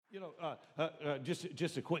You know,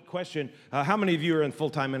 just a quick question. How many of you are in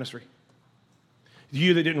full-time ministry?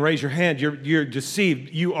 You that didn't raise your hand, you're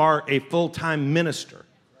deceived. You are a full-time minister.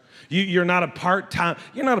 You're not a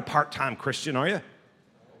part-time Christian, are you?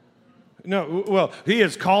 No, well, he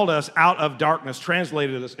has called us out of darkness,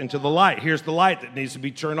 translated us into the light. Here's the light that needs to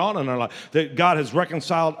be turned on in our life. That God has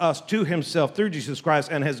reconciled us to himself through Jesus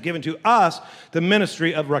Christ and has given to us the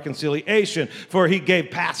ministry of reconciliation. For he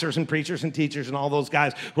gave pastors and preachers and teachers and all those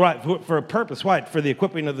guys, right, for a purpose. Why? For the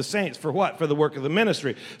equipping of the saints. For what? For the work of the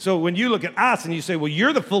ministry. So when you look at us and you say, well,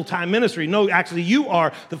 you're the full-time ministry. No, actually, you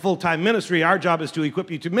are the full-time ministry. Our job is to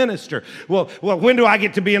equip you to minister. Well, when do I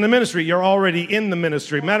get to be in the ministry? You're already in the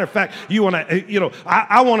ministry. Matter of fact, you want to,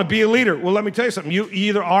 I want to be a leader. Well, let me tell you something. You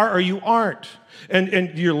either are or you aren't.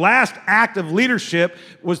 And your last act of leadership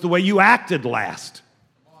was the way you acted last.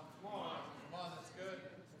 Come on. That's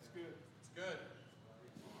good.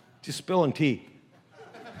 Just spilling tea.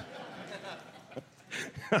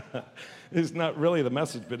 It's not really the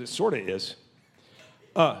message, but it sort of is.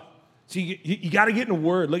 So you got to get in the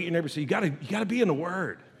Word. Look at your neighbor and say, you got to be in the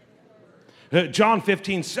Word. John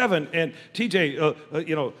 15:7, and TJ,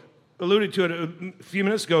 alluded to it a few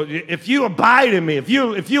minutes ago. If you abide in me, if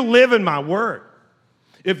you live in my word,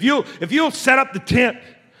 if you'll set up the tent,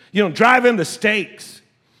 drive in the stakes,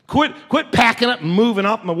 quit packing up and moving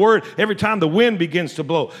up in the word every time the wind begins to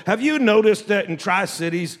blow. Have you noticed that in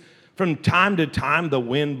Tri-Cities, from time to time, the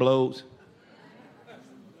wind blows?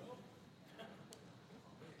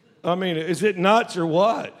 I mean, is it nuts or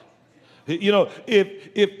what?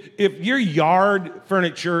 If your yard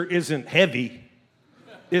furniture isn't heavy,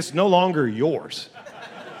 it's no longer yours.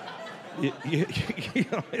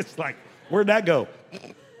 It's like, where'd that go?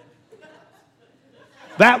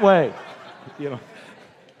 That way.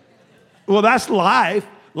 Well, that's life.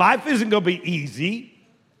 Life isn't going to be easy.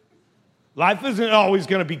 Life isn't always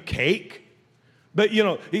going to be cake. But,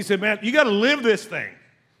 he said, man, you got to live this thing.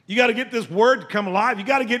 You got to get this word to come alive. You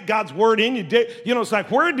got to get God's word in you. It's like,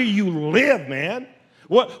 where do you live, man?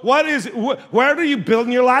 Where are you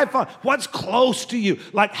building your life on? What's close to you?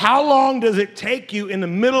 Like, how long does it take you in the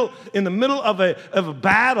middle of a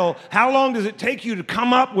battle? How long does it take you to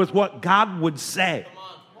come up with what God would say?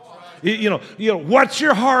 What's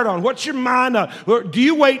your heart on? What's your mind on? Or do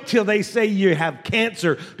you wait till they say you have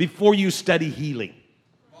cancer before you study healing?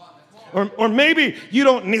 Or maybe you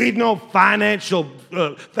don't need no financial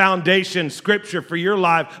foundation scripture for your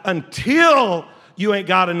life until you ain't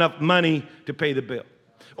got enough money to pay the bill.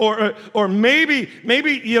 Or maybe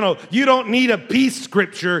you don't need a peace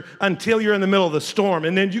scripture until you're in the middle of the storm,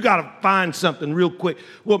 and then you got to find something real quick.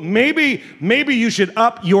 Well, maybe you should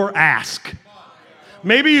up your ask.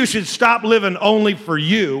 Maybe you should stop living only for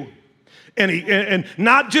you, and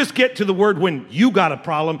not just get to the word when you got a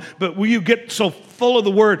problem, but will you get so full of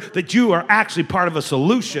the word that you are actually part of a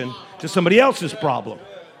solution to somebody else's problem.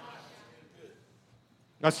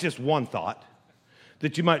 That's just one thought.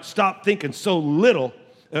 That you might stop thinking so little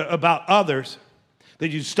about others, that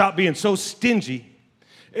you stop being so stingy,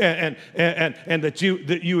 and that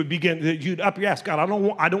you would begin, that you'd up your ass. God,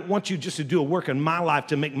 I don't want you just to do a work in my life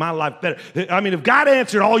to make my life better. I mean, if God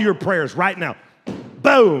answered all your prayers right now,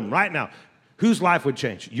 boom, right now, whose life would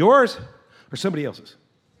change? Yours or somebody else's?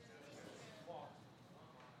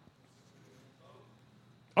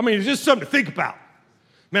 I mean, it's just something to think about.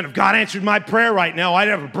 Man, if God answered my prayer right now, I'd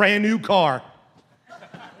have a brand new car.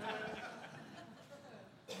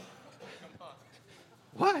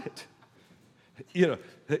 What?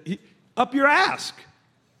 Up your ask.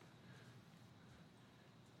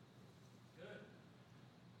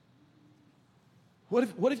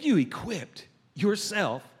 What if you equipped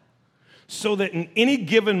yourself so that in any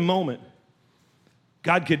given moment,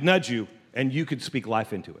 God could nudge you and you could speak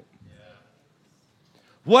life into it? Yeah.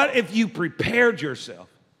 What if you prepared yourself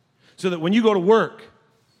so that when you go to work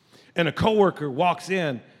and a coworker walks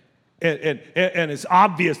in and it's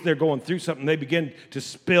obvious they're going through something, they begin to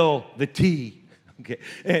spill the tea. Okay,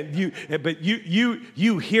 and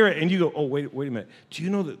you hear it and you go, oh, wait a minute. Do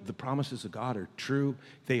you know that the promises of God are true?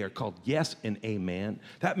 They are called yes and amen.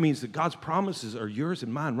 That means that God's promises are yours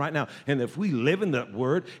and mine right now. And if we live in that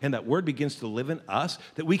word and that word begins to live in us,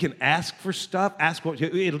 that we can ask for stuff,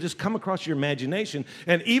 it'll just come across your imagination.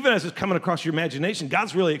 And even as it's coming across your imagination,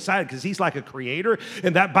 God's really excited because he's like a creator.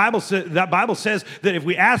 And that Bible says that if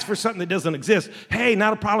we ask for something that doesn't exist, hey,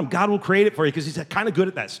 not a problem. God will create it for you because he's kind of good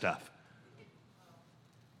at that stuff.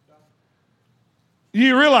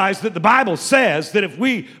 You realize that the Bible says that if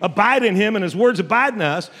we abide in him and his words abide in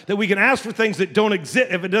us, that we can ask for things that don't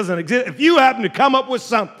exist if it doesn't exist. If you happen to come up with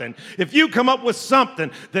something, if you come up with something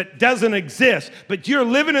that doesn't exist, but you're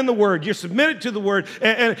living in the word, you're submitted to the word,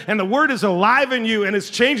 and the word is alive in you and it's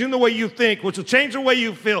changing the way you think, which will change the way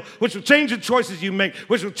you feel, which will change the choices you make,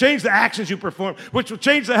 which will change the actions you perform, which will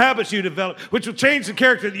change the habits you develop, which will change the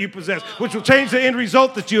character that you possess, which will change the end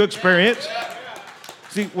result that you experience.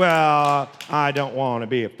 See, well, I don't want to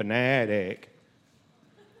be a fanatic.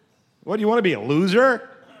 What, do you want to be a loser?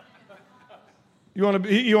 You want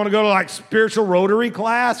to go to like spiritual Rotary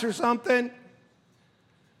class or something?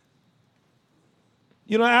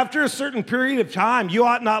 You know, after a certain period of time, you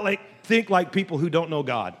ought not think like people who don't know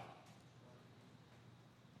God.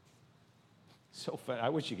 So fun. I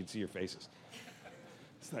wish you could see your faces.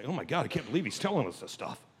 It's like, oh my God, I can't believe he's telling us this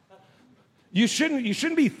stuff. You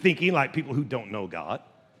shouldn't be thinking like people who don't know God.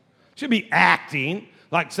 You should be acting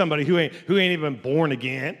like somebody who ain't even born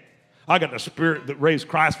again. I got the spirit that raised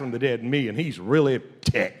Christ from the dead in me, and he's really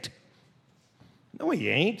ticked. No, he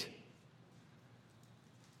ain't.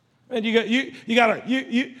 And you got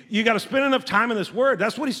to spend enough time in this word.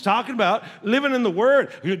 That's what he's talking about, living in the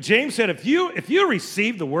word. James said, if you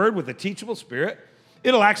receive the word with a teachable spirit,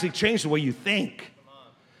 it'll actually change the way you think.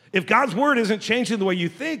 If God's word isn't changing the way you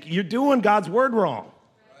think, you're doing God's word wrong.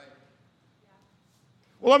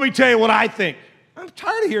 Well, let me tell you what I think. I'm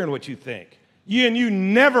tired of hearing what you think. You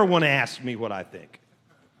never want to ask me what I think.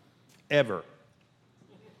 Ever.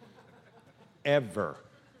 Ever.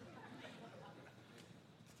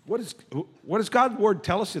 What does God's word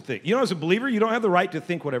tell us to think? You know, as a believer, you don't have the right to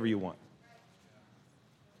think whatever you want.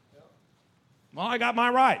 Well, I got my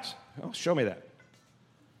rights. Well, show me that.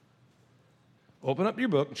 Open up your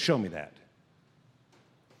book and show me that.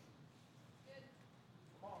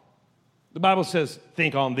 The Bible says,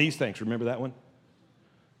 think on these things. Remember that one?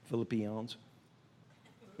 Philippians.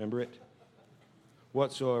 Remember it?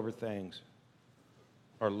 Whatsoever things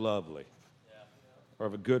are lovely, are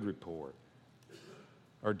of a good report,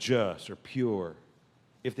 are just, or pure,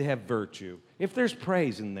 if they have virtue, if there's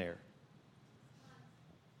praise in there.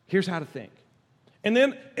 Here's how to think. And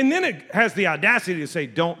then it has the audacity to say,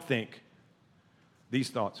 don't think these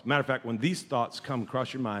thoughts. Matter of fact, when these thoughts come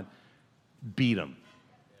across your mind, beat them.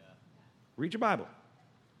 Read your Bible.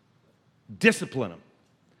 Discipline them.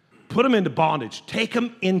 Put them into bondage. Take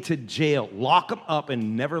them into jail. Lock them up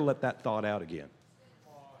and never let that thought out again.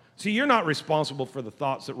 See, you're not responsible for the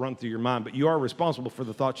thoughts that run through your mind, but you are responsible for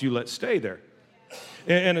the thoughts you let stay there.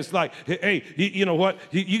 And it's like, hey, you know what?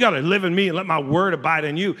 You got to live in me and let my word abide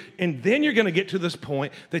in you. And then you're going to get to this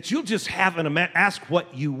point that you'll just have ask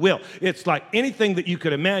what you will. It's like anything that you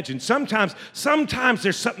could imagine. Sometimes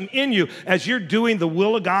there's something in you as you're doing the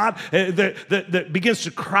will of God that begins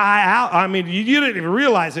to cry out. I mean, you didn't even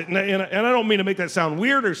realize it. And I don't mean to make that sound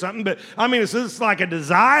weird or something, but I mean, it's like a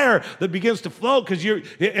desire that begins to flow because you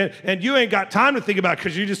ain't got time to think about it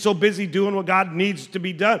because you're just so busy doing what God needs to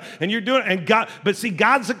be done. And you're doing it. And God, but see,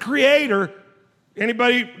 God's the creator.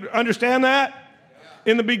 Anybody understand that?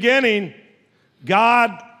 In the beginning,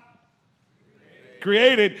 God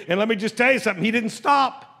created. And let me just tell you something. He didn't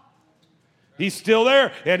stop. He's still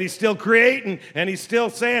there, and he's still creating, and he's still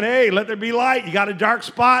saying, hey, let there be light. You got a dark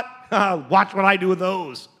spot? Watch what I do with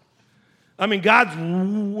those. I mean,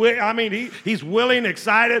 he's willing,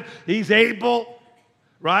 excited. He's able.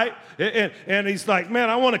 Right? And he's like,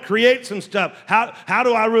 man, I want to create some stuff. How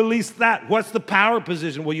do I release that? What's the power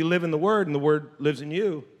position? Well, you live in the Word, and the Word lives in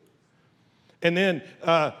you. And then,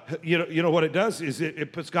 you know what it does is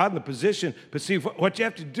it puts God in the position. But see, what you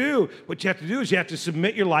have to do is you have to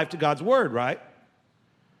submit your life to God's Word, right?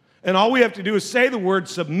 And all we have to do is say the word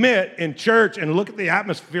submit in church and look at the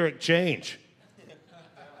atmospheric change.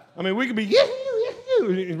 I mean, we could be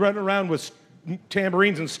running around with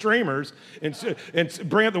tambourines and streamers and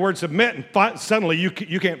bring up the word submit, and suddenly you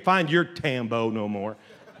can't find your tambo no more.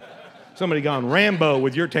 Somebody gone Rambo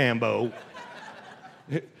with your tambo.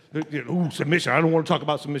 Ooh, submission. I don't want to talk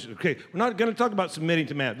about submission. Okay, we're not going to talk about submitting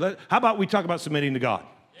to man. How about we talk about submitting to God?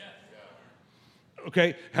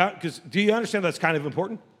 Okay, because do you understand that's kind of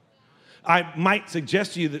important? I might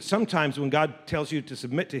suggest to you that sometimes when God tells you to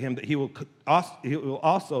submit to him, that he will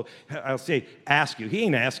also, I'll say, ask you. He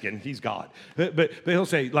ain't asking, he's God. But he'll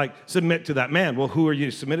say, like, submit to that man. Well, who are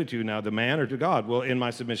you submitted to now, the man or to God? Well, in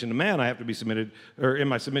my submission to man, I have to be submitted, or in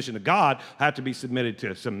my submission to God, I have to be submitted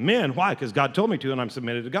to some men. Why? Because God told me to, and I'm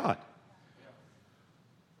submitted to God.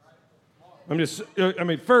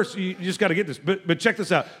 First, you just got to get this. But check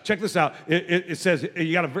this out. Check this out. It says,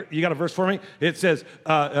 you got a verse for me? It says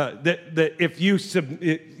that if you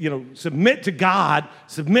submit to God,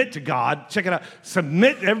 check it out.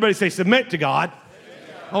 Submit, everybody say submit to God.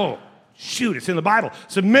 Oh, shoot, it's in the Bible.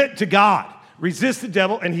 Submit to God. Resist the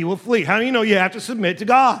devil and he will flee. How do you know you have to submit to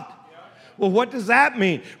God? Well, what does that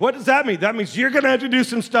mean? What does that mean? That means you're going to have to do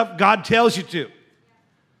some stuff God tells you to.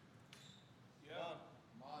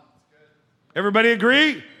 Everybody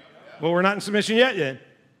agree? Well, we're not in submission yet.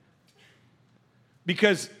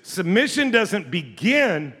 Because submission doesn't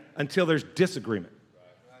begin until there's disagreement.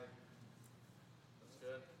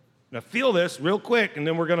 Now feel this real quick, and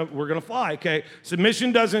then we're gonna fly. Okay,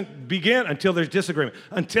 submission doesn't begin until there's disagreement.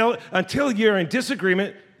 Until you're in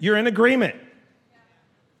disagreement, you're in agreement.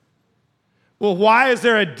 Well, why is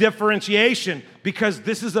there a differentiation? Because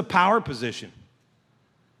this is a power position.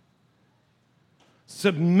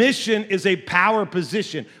 Submission is a power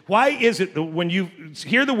position. Why is it that when you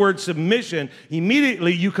hear the word submission,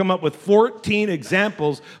 immediately you come up with 14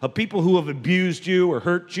 examples of people who have abused you or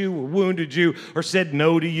hurt you or wounded you or said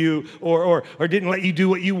no to you or didn't let you do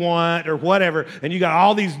what you want or whatever, and you got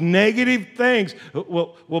all these negative things.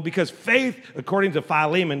 Well, because faith, according to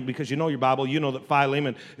Philemon, because you know your Bible, you know that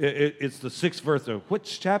Philemon, it's the 6th verse of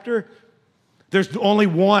which chapter? There's only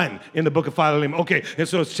one in the book of Philemon. Okay, and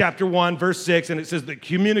so it's chapter 1, verse 6, and it says the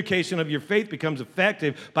communication of your faith becomes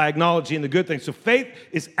effective by acknowledging the good things. So faith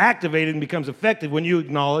is activated and becomes effective when you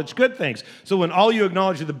acknowledge good things. So when all you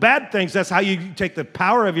acknowledge are the bad things, that's how you take the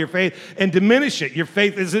power of your faith and diminish it. Your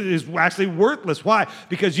faith is actually worthless. Why?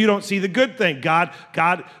 Because you don't see the good thing. God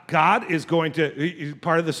is going to,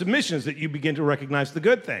 part of the submission is that you begin to recognize the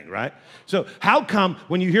good thing, right? So how come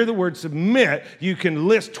when you hear the word submit, you can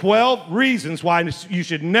list 12 reasons why you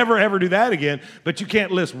should never ever do that again, but you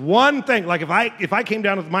can't list one thing? Like if I came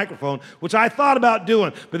down with the microphone, which I thought about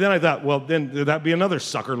doing, but then I thought, well, then that'd be another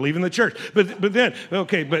sucker leaving the church. But then,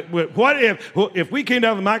 okay, but what if we came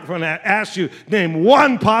down with the microphone and asked you, name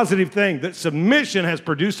one positive thing that submission has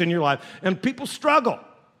produced in your life, and people struggle.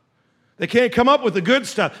 They can't come up with the good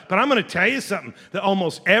stuff. But I'm going to tell you something, that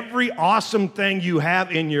almost every awesome thing you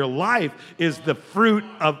have in your life is the fruit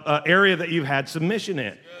of an area that you've had submission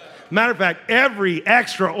in. Matter of fact, every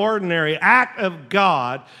extraordinary act of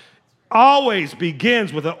God always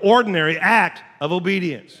begins with an ordinary act of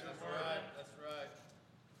obedience.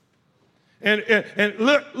 That's right. And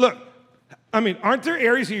look, aren't there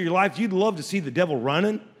areas of your life you'd love to see the devil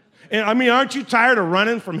running? And aren't you tired of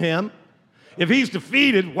running from him? If he's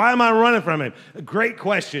defeated, why am I running from him? A great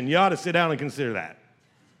question. You ought to sit down and consider that.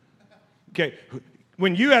 Okay,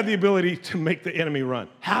 when you have the ability to make the enemy run,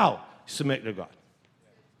 how? Submit to God.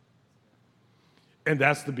 And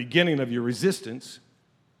that's the beginning of your resistance.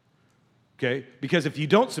 Okay, because if you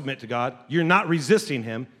don't submit to God, you're not resisting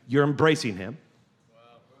him, you're embracing him.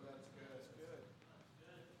 Wow, that's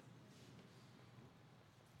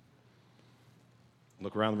good.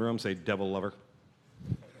 Look around the room, say, devil lover.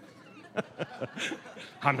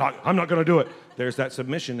 I'm not going to do it. There's that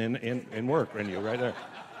submission in work in you right there.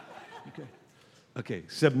 Okay.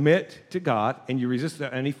 Submit to God, and you resist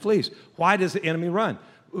that, and he flees. Why does the enemy run?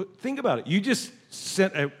 Think about it. You just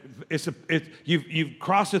sent you've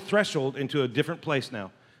crossed a threshold into a different place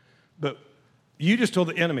now. But you just told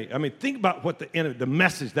the enemy. Think about what the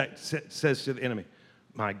message that says to the enemy.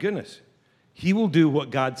 My goodness, he will do what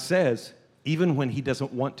God says even when he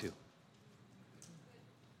doesn't want to.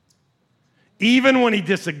 Even when he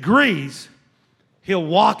disagrees, he'll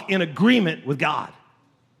walk in agreement with God.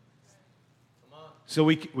 So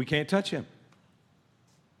we can't touch him.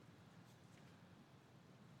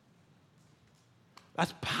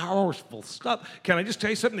 That's powerful stuff. Can I just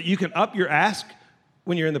tell you something? That you can up your ask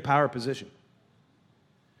when you're in the power position.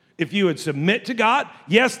 If you would submit to God,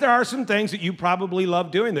 yes, there are some things that you probably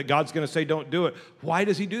love doing that God's going to say don't do it. Why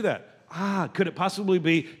does he do that? Could it possibly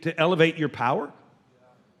be to elevate your power?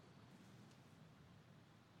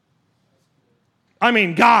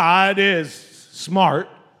 God is smart.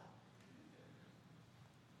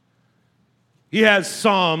 He has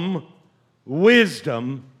some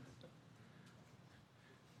wisdom.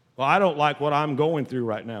 Well, I don't like what I'm going through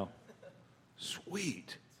right now.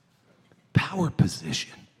 Sweet. Power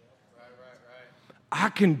position. Right. I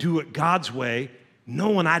can do it God's way,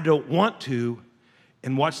 knowing I don't want to,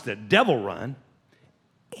 and watch the devil run.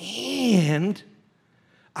 And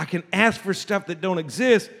I can ask for stuff that don't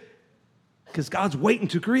exist because God's waiting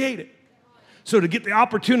to create it. So to get the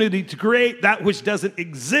opportunity to create that which doesn't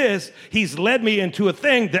exist, he's led me into a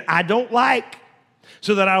thing that I don't like.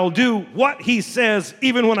 so that I will do what he says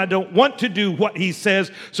even when I don't want to do what he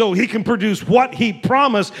says, so he can produce what he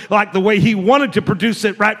promised like the way he wanted to produce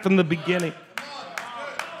it right from the beginning.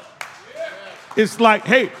 It's like,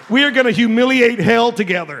 hey, we are going to humiliate hell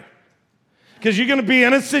together because you're going to be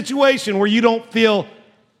in a situation where you don't feel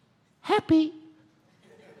happy.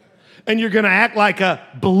 And you're going to act like a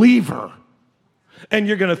believer. And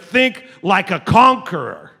you're going to think like a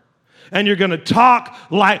conqueror. And you're going to talk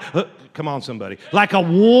like, come on somebody, like a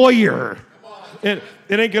warrior. It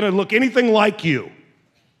ain't going to look anything like you.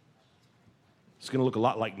 It's going to look a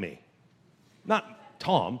lot like me. Not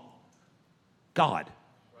Tom, God,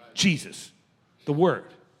 Jesus, the Word.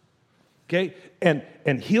 Okay? And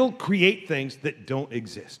he'll create things that don't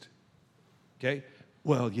exist. Okay?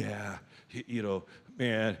 Well, yeah, you know,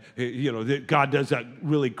 man, you know, God does that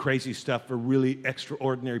really crazy stuff for really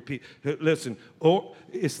extraordinary people. Listen,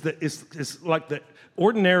 it's like the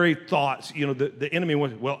ordinary thoughts, you know, the enemy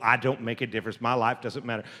wants, well, I don't make a difference. My life doesn't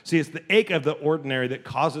matter. See, it's the ache of the ordinary that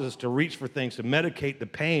causes us to reach for things, to medicate the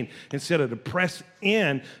pain instead of to press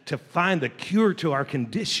in to find the cure to our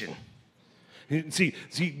condition. See,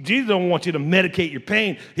 Jesus don't want you to medicate your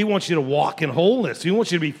pain. He wants you to walk in wholeness. He wants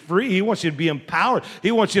you to be free. He wants you to be empowered. He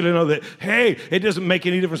wants you to know that, hey, it doesn't make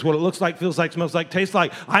any difference what it looks like, feels like, smells like, tastes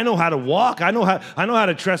like. I know how to walk. I know how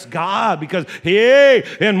to trust God because, hey,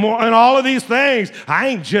 and all of these things, I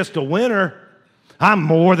ain't just a winner. I'm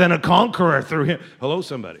more than a conqueror through him. Hello,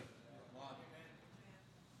 somebody.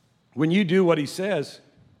 When you do what he says,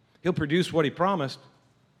 he'll produce what he promised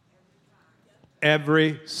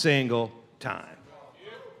every single time.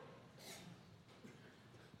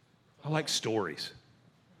 I like stories,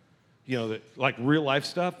 you know, like real life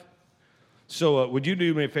stuff. So would you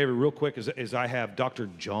do me a favor real quick as I have Dr.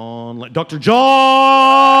 John Landon.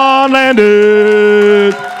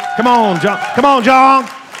 Come on, John. Come on, John.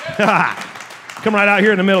 Come right out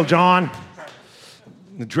here in the middle, John.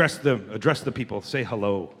 Address the people. Say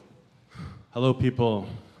hello. Hello, people.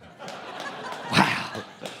 Wow.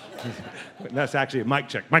 That's actually a mic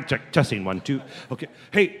check. Mic check. Testing 1, 2. Okay.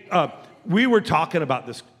 Hey, we were talking about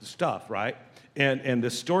this stuff, right? And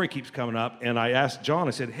this story keeps coming up. And I asked John,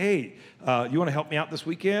 I said, hey, you want to help me out this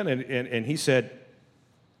weekend? And he said,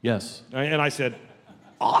 yes. And I said,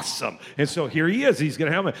 awesome. And so here he is. He's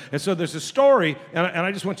going to help me. And so there's a story, and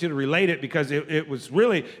I just want you to relate it because it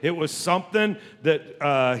was something that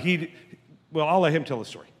well, I'll let him tell the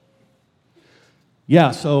story.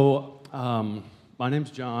 Yeah, so my name's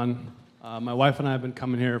John. My wife and I have been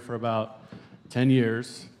coming here for about 10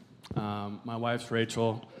 years. My wife's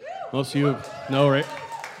Rachel. Most of you know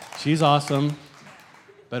she's awesome.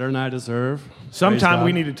 Better than I deserve. Sometime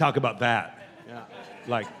we need to talk about that. Yeah.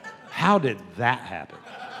 Like, how did that happen?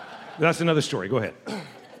 That's another story. Go ahead.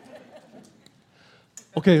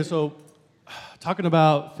 Okay, so talking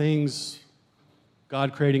about things,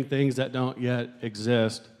 God creating things that don't yet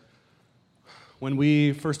exist. When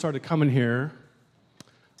we first started coming here,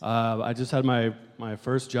 I just had my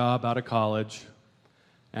first job out of college,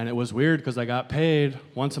 and it was weird because I got paid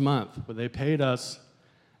once a month, but they paid us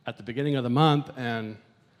at the beginning of the month, and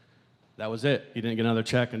that was it. You didn't get another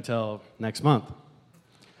check until next month.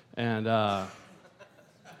 And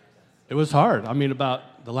it was hard. I mean,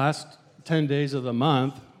 about the last 10 days of the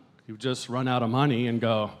month, you just run out of money and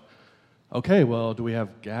go, okay, well, do we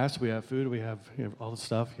have gas? Do we have food? Do we have all the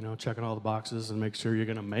stuff, checking all the boxes and make sure you're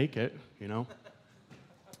going to make it,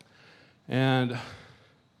 And it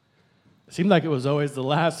seemed like it was always the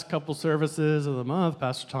last couple services of the month,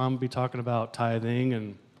 Pastor Thom would be talking about tithing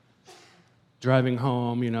and driving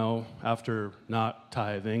home, after not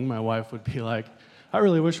tithing. My wife would be like, I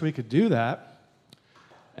really wish we could do that.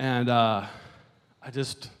 And I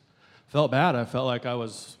just felt bad. I felt like I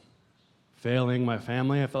was failing my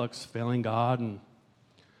family. I felt like I was failing God. And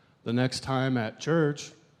the next time at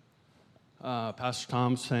church, Pastor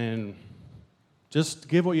Thom's saying, just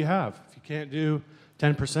give what you have. If you can't do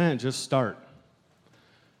 10%, just start.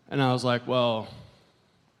 And I was like, well,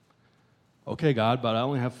 okay, God, but I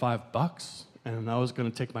only have $5, and I was going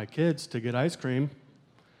to take my kids to get ice cream.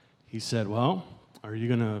 He said, well, are you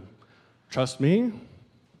going to trust me?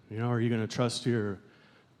 Are you going to trust your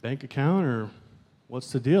bank account, or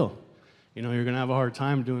what's the deal? You're going to have a hard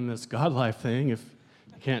time doing this God life thing if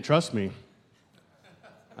you can't trust me.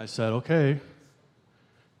 I said, okay,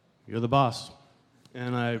 you're the boss.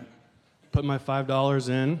 And I put my $5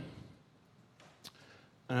 in,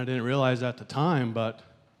 and I didn't realize at the time, but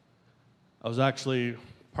I was actually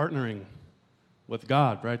partnering with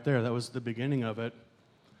God right there. That was the beginning of it.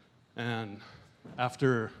 And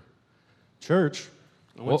after church,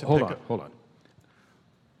 I went to Hold on.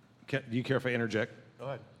 Do you care if I interject? Go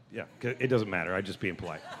ahead. Yeah, it doesn't matter. I'm just being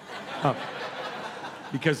polite.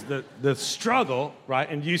 Because the struggle, right,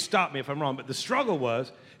 and you stop me if I'm wrong, but the struggle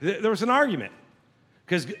was, there was an argument.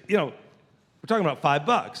 Because, we're talking about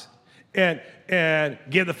 $5. And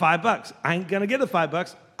give the $5. I ain't going to give the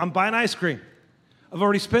 $5. I'm buying ice cream. I've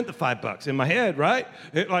already spent the $5 in my head, right?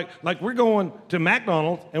 Like we're going to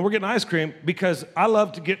McDonald's and we're getting ice cream because I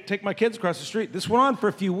love to take my kids across the street. This went on for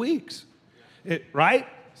a few weeks, right?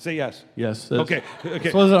 Say yes. Yes. Okay.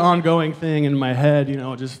 This was an ongoing thing in my head,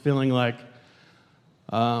 just feeling like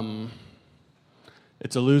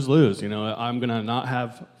it's a lose-lose. I'm going to not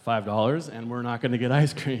have $5 and we're not going to get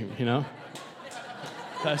ice cream,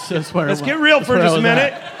 That's just where Let's get real for just a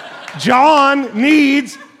minute. John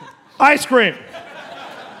needs ice cream.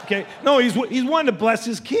 Okay? No, he's wanting to bless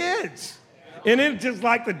his kids. And it's just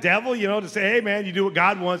like the devil, to say, hey, man, you do what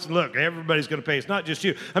God wants. And look, everybody's going to pay. It's not just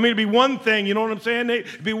you. I mean, it'd be one thing, you know what I'm saying, Nate?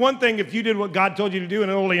 It'd be one thing if you did what God told you to do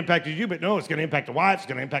and it only impacted you. But no, it's going to impact the wife. It's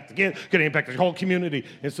going to impact the kids. It's going to impact the whole community.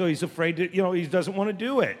 And so he's afraid that, he doesn't want to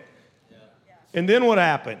do it. Yeah. And then what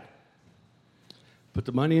happened? Put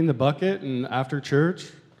the money in the bucket, and after church,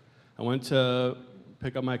 I went to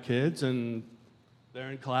pick up my kids, and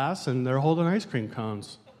they're in class, and they're holding ice cream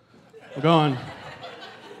cones. I'm going,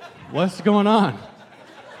 what's going on?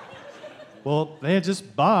 Well, they had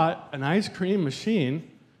just bought an ice cream machine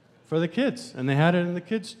for the kids, and they had it in the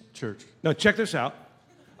kids' church. Now, check this out.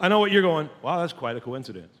 I know what you're going, wow, that's quite a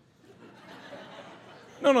coincidence.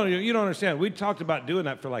 No, you don't understand. We talked about doing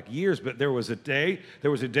that for like years, but there was a day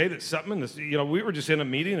that something, we were just in a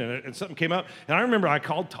meeting and something came up. And I remember I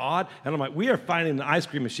called Todd and I'm like, we are finding an ice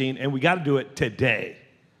cream machine and we got to do it today.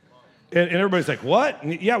 And everybody's like, what?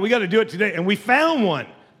 And yeah, we got to do it today. And we found one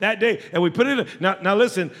that day. And we put it in. Now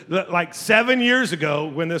listen, like 7 years ago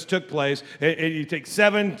when this took place, you take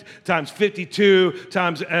 7 times 52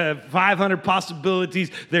 times 500 possibilities.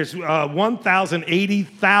 There's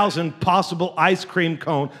 80,000 possible ice cream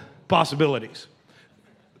cone possibilities.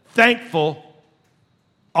 Thankful,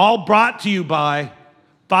 all brought to you by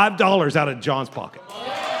 $5 out of John's pocket.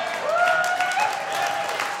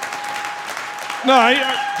 No,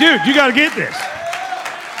 dude, you got to get this.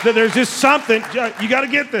 That there's just something, you got to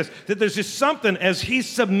get this, that there's just something as he's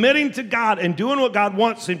submitting to God and doing what God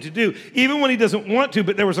wants him to do, even when he doesn't want to,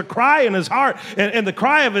 but there was a cry in his heart, and the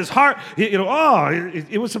cry of his heart,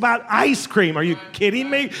 it was about ice cream. Are you kidding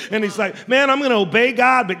me? And he's like, man, I'm going to obey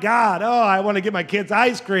God, but God, I want to get my kids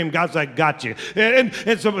ice cream. God's like, got you. And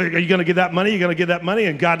so are you going to give that money? You're going to give that money?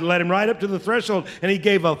 And God led him right up to the threshold, and he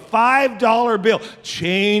gave a $5 bill,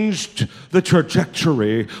 changed the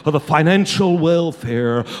trajectory of the financial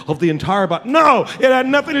welfare of the entire body. No, it had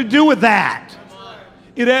nothing to do with that.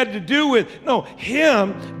 It had to do with,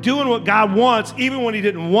 him doing what God wants, even when he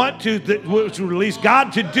didn't want to release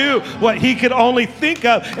God to do what he could only think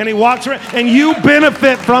of, and he walks around, and you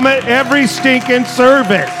benefit from it every stinking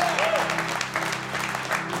service.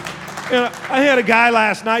 I had a guy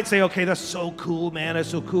last night say, okay, that's so cool, man, that's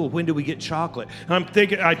so cool. When do we get chocolate? And I'm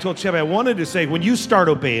thinking, I told Chevy, I wanted to say, when you start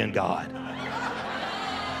obeying God.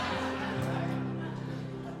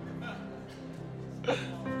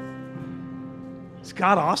 Is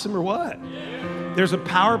God awesome or what? There's a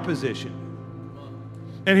power position.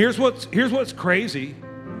 And here's what's crazy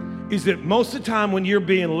is that most of the time when you're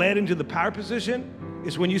being led into the power position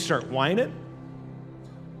is when you start whining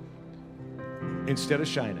instead of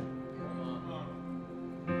shining.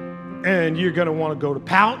 And you're going to want to go to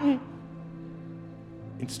pouting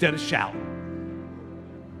instead of shouting.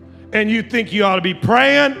 And you think you ought to be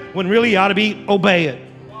praying when really you ought to be obeying.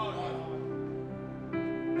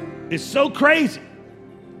 It's so crazy.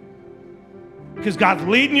 Because God's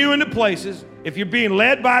leading you into places. If you're being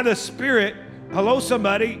led by the Spirit, hello,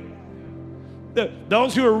 somebody.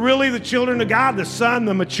 Those who are really the children of God, the son,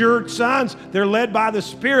 the mature sons, they're led by the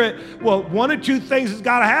Spirit. Well, one of two things has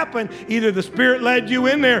got to happen. Either the Spirit led you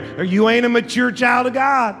in there, or you ain't a mature child of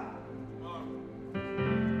God.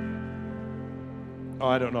 Oh,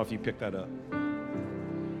 I don't know if you picked that up.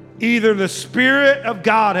 Either the Spirit of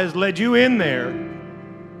God has led you in there,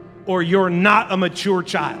 or you're not a mature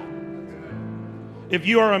child. If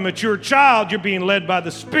you are a mature child, you're being led by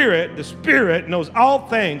the Spirit. The Spirit knows all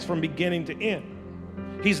things from beginning to end.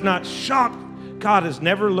 He's not shocked. God has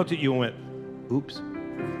never looked at you and went, oops.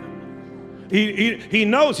 He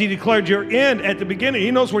knows. He declared your end at the beginning.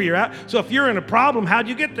 He knows where you're at. So if you're in a problem, how'd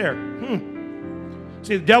you get there?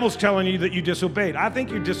 See, the devil's telling you that you disobeyed. I think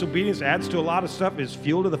your disobedience adds to a lot of stuff, is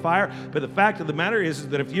fuel to the fire. But the fact of the matter is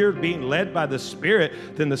that if you're being led by the Spirit,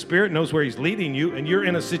 then the Spirit knows where he's leading you, and you're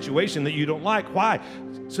in a situation that you don't like. Why?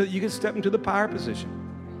 So that you can step into the power position.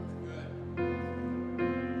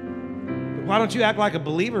 Why don't you act like a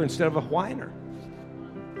believer instead of a whiner?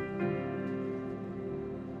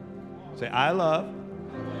 Say, I love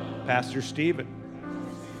Pastor Stephen.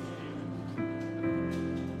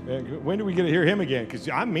 When do we get to hear him again? Because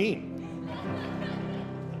I'm mean.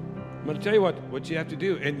 I'm going to tell you what you have to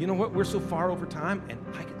do. And you know what? We're so far over time, and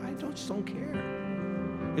I just don't care.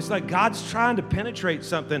 It's like God's trying to penetrate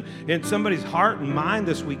something in somebody's heart and mind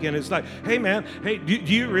this weekend. It's like, hey, man, hey, do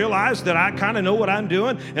you realize that I kind of know what I'm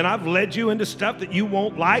doing, and I've led you into stuff that you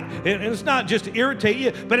won't like? And it's not just to irritate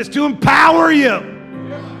you, but it's to empower you.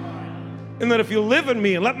 And that if you live in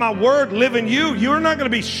me and let my word live in you, you're not going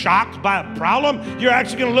to be shocked by a problem. You're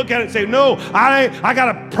actually going to look at it and say, no, I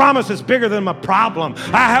got a promise that's bigger than my problem.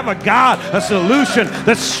 I have a God, a solution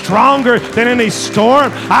that's stronger than any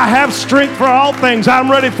storm. I have strength for all things. I'm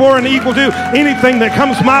ready for and equal to anything that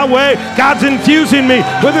comes my way. God's infusing me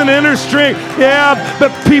with an inner strength. Yeah, but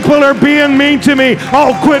people are being mean to me.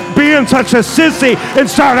 Oh, quit being such a sissy and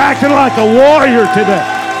start acting like a warrior today.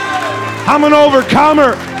 I'm an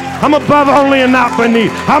overcomer. I'm above only and not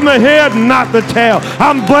beneath. I'm the head and not the tail.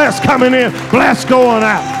 I'm blessed coming in, blessed going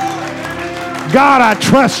out. God, I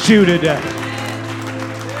trust you today.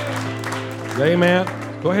 Amen.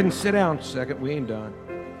 Go ahead and sit down a second. We ain't done.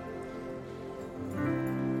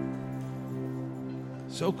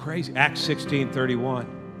 So crazy. Acts 16:31.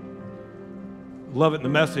 Love it in the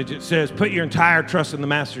Message. It says, put your entire trust in the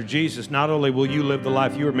Master Jesus. Not only will you live the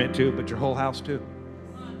life you were meant to, but your whole house too.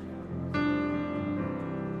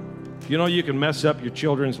 You know you can mess up your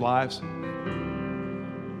children's lives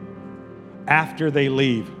after they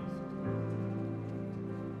leave.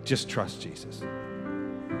 Just trust Jesus.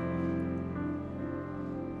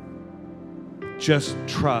 Just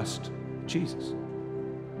trust Jesus.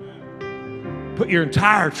 Put your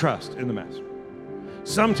entire trust in the Master.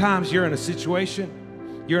 Sometimes you're in a situation,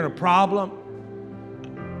 you're in a problem,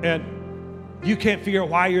 and you can't figure out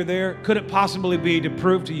why you're there. Could it possibly be to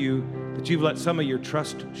prove to you that you've let some of your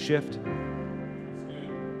trust shift?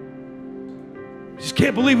 Just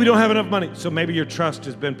can't believe we don't have enough money. So maybe your trust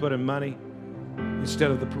has been put in money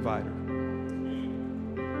instead of the provider.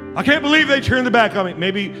 I can't believe they turned their back on me.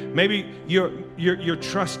 Maybe you're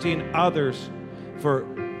trusting others for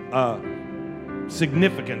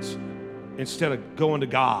significance instead of going to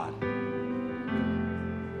God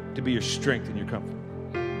to be your strength and your comfort.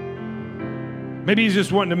 Maybe he's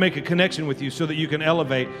just wanting to make a connection with you so that you can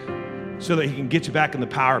elevate, so that he can get you back in the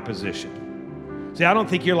power position. See, I don't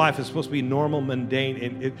think your life is supposed to be normal, mundane,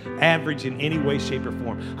 and average in any way, shape, or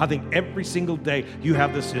form. I think every single day you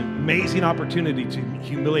have this amazing opportunity to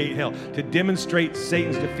humiliate hell, to demonstrate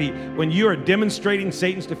Satan's defeat. When you are demonstrating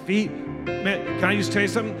Satan's defeat, man, can I just tell you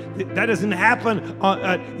something? That doesn't happen,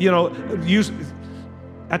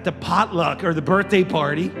 at the potluck or the birthday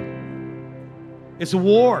party. It's a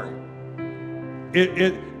war.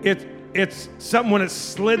 It's something when it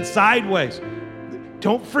slid sideways.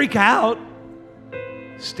 Don't freak out.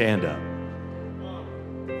 Stand up.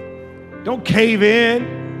 Don't cave in.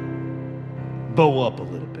 Bow up a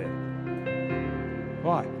little bit.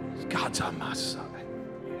 Why? God's on my side.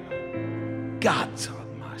 God's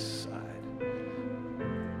on my side.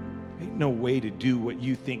 Ain't no way to do what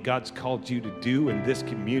you think God's called you to do in this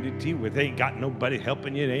community with ain't got nobody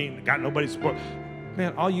helping you, ain't got nobody support.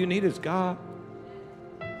 Man, all you need is God.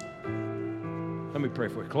 Let me pray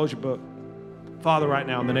for you. Close your book. Father, right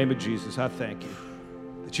now, in the name of Jesus, I thank you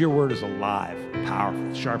that your word is alive,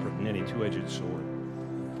 powerful, sharper than any two-edged sword,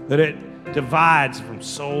 that it divides from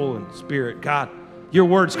soul and spirit. God, your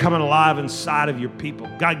word's coming alive inside of your people.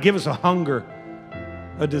 God, give us a hunger,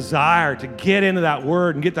 a desire to get into that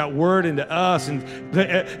word and get that word into us and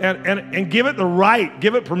give it the right,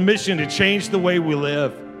 give it permission to change the way we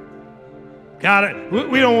live. God,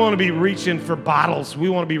 we don't want to be reaching for bottles. We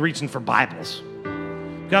want to be reaching for Bibles.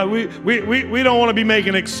 God, we don't want to be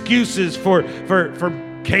making excuses for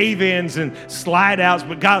cave-ins and slide-outs,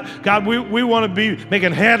 but God, we want to be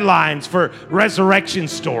making headlines for resurrection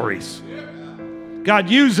stories. God,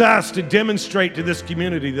 use us to demonstrate to this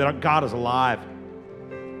community that God is alive.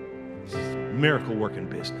 Miracle-working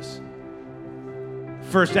business.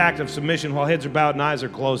 First act of submission, while heads are bowed and eyes are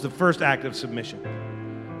closed, the first act of submission.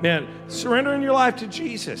 Man, surrendering your life to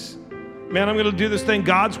Jesus. Man, I'm going to do this thing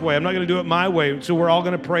God's way. I'm not going to do it my way. So we're all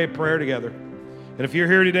going to pray a prayer together. And if you're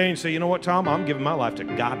here today and say, you know what, Tom, I'm giving my life to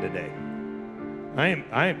God today.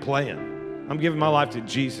 I ain't playing. I'm giving my life to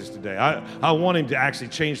Jesus today. I want him to actually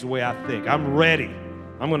change the way I think. I'm ready.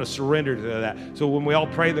 I'm going to surrender to that. So when we all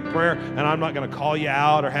pray the prayer, and I'm not going to call you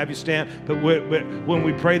out or have you stand, but when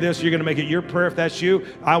we pray this, you're going to make it your prayer if that's you.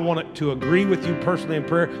 I want it to agree with you personally in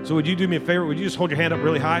prayer. So would you do me a favor? Would you just hold your hand up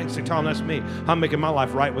really high and say, Tom, that's me. I'm making my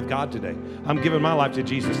life right with God today. I'm giving my life to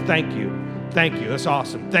Jesus. Thank you. Thank you. That's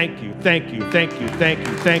awesome. Thank you. Thank you. Thank you. Thank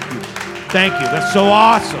you. Thank you. Thank you. That's so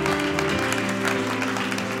awesome.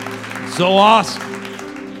 So awesome.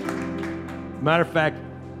 Matter of fact,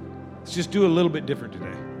 let's just do a little bit different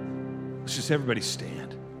today. Let's just everybody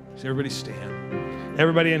stand. Let's everybody stand.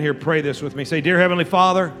 Everybody in here, pray this with me. Say, Dear Heavenly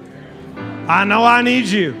Father, I know I need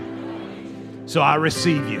you, so I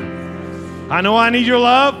receive you. I know I need your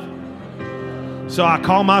love, so I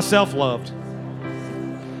call myself loved.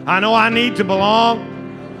 I know I need to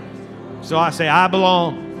belong, so I say I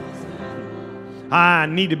belong. I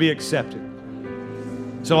need to be accepted,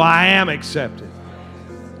 so I am accepted.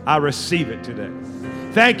 I receive it today.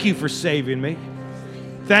 Thank you for saving me.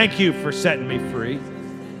 Thank you for setting me free.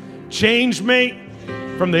 Change me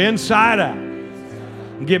from the inside out.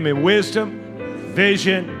 And give me wisdom,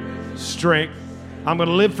 vision, strength. I'm going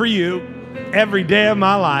to live for you every day of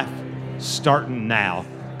my life, starting now.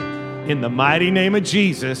 In the mighty name of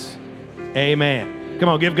Jesus, amen. Come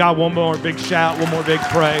on, give God one more big shout, one more big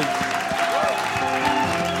praise.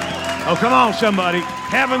 Oh, come on, somebody.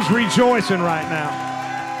 Heaven's rejoicing right now.